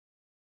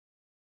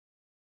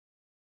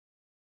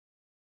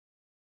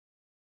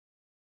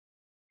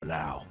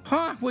now.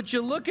 Huh, would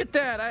you look at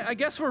that? I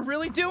guess we're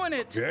really doing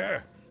it.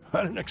 Yeah,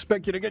 I didn't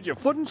expect you to get your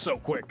footing so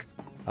quick.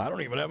 I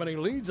don't even have any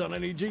leads on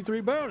any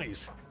G3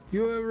 bounties.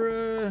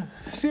 You're,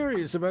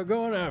 serious about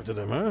going after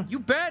them, huh? You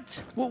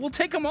bet. We'll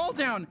take them all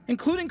down,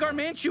 including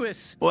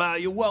Garmantuous. Well,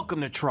 you're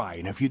welcome to try,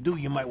 and if you do,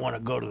 you might want to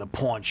go to the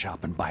pawn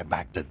shop and buy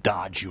back the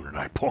Dodge unit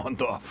I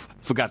pawned off.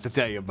 Forgot to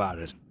tell you about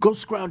it. Go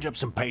scrounge up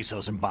some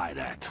pesos and buy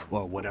that,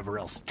 or whatever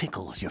else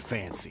tickles your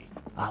fancy.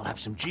 I'll have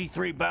some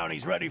G3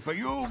 bounties ready for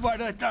you by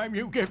the time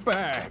you get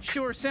back.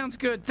 Sure, sounds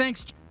good.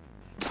 Thanks.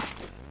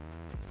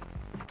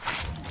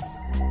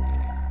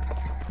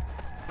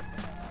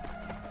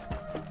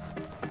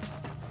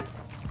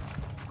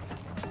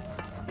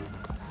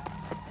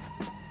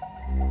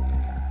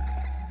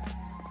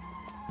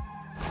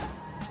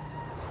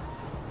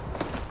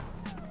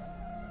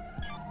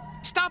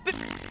 Stop it!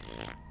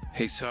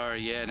 Hey,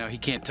 sorry, yeah, no, he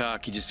can't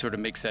talk. He just sort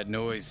of makes that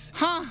noise.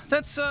 Huh,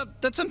 that's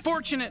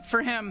unfortunate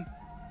for him.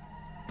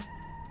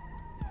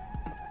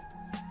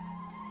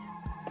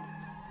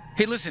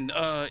 Hey, listen,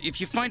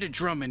 if you find a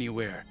drum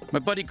anywhere, my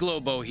buddy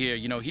Globo here,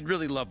 you know, he'd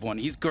really love one.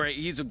 He's great.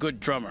 He's a good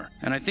drummer.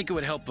 And I think it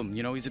would help him.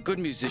 You know, he's a good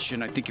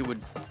musician. I think it would...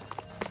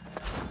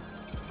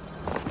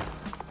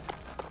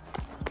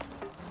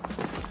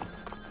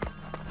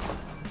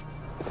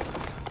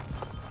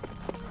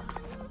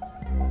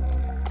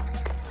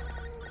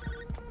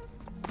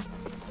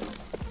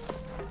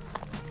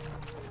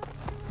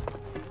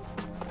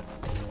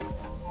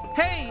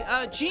 Hey,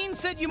 Gene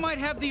said you might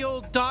have the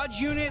old Dodge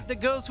unit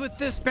that goes with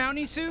this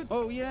bounty suit.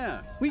 Oh,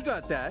 yeah, we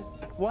got that.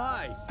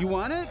 Why? You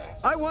want it?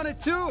 I want it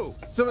too,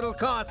 so it'll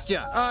cost you.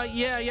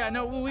 Yeah,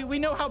 no, we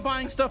know how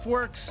buying stuff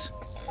works.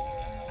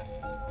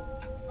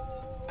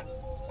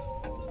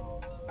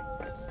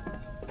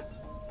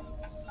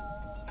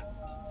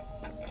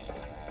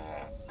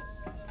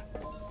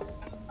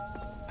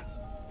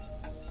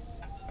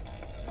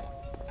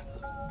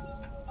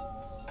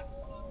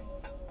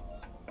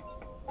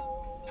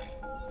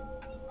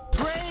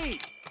 Great!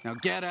 Now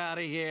get out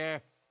of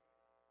here.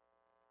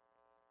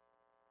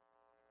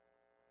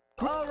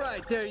 All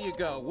right, there you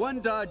go.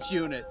 One Dodge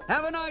unit.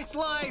 Have a nice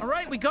life. All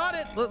right, we got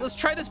it. Let's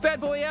try this bad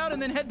boy out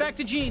and then head back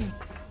to Gene.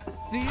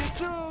 See you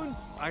soon,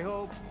 I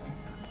hope.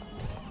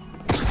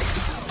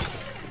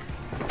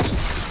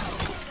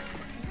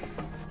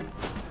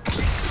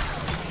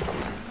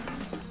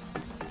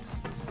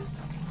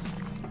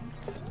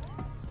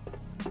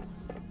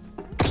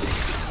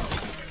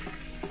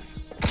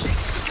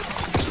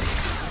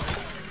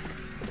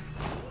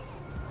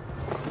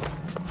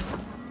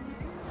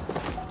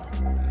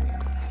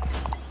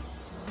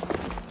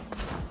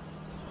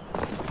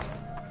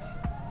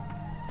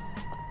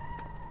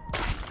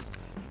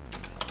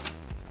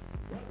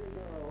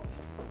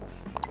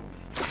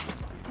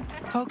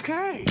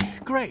 Okay,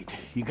 great.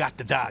 You got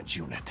the Dodge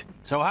unit.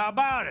 So how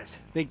about it?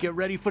 Think you're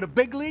ready for the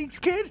big leagues,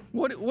 kid?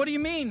 What do you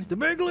mean? The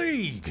big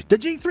league! The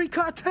G3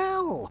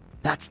 cartel!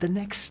 That's the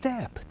next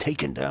step,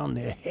 taking down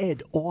their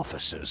head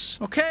officers.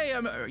 Okay,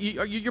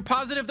 you're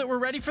positive that we're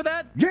ready for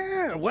that?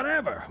 Yeah,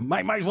 whatever.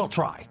 Might as well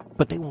try.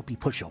 But they won't be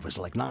pushovers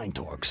like Nine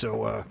Torque,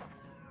 so,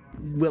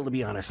 well, to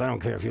be honest, I don't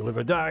care if you live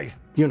or die.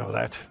 You know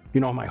that.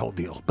 You know my whole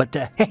deal. But,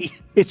 hey,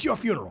 it's your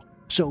funeral.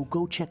 So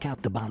go check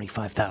out the Bounty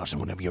 5000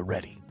 whenever you're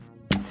ready.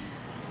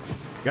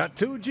 Got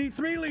two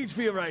G3 leads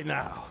for you right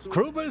now.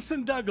 Krubus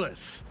and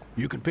Douglas.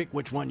 You can pick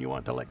which one you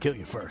want to let kill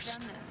you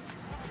first.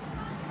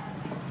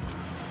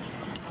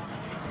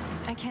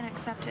 I can't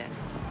accept it.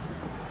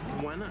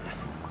 Why not?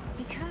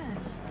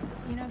 Because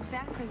you know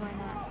exactly why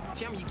not.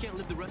 Tammy, you can't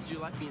live the rest of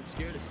your life being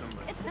scared of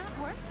somebody. It's not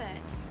worth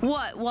it.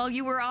 What, while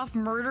you were off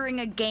murdering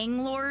a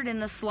gang lord in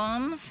the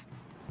slums?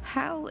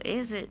 How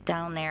is it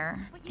down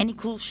there? Any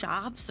cool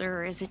shops,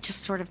 or is it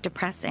just sort of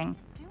depressing?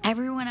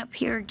 Everyone up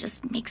here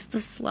just makes the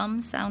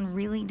slums sound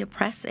really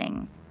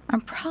depressing.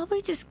 I'm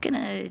probably just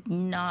gonna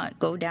not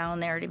go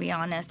down there, to be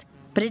honest.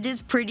 But it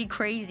is pretty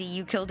crazy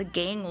you killed a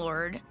gang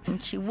lord.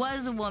 And she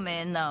was a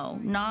woman, though.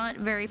 Not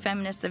very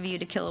feminist of you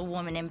to kill a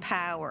woman in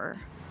power.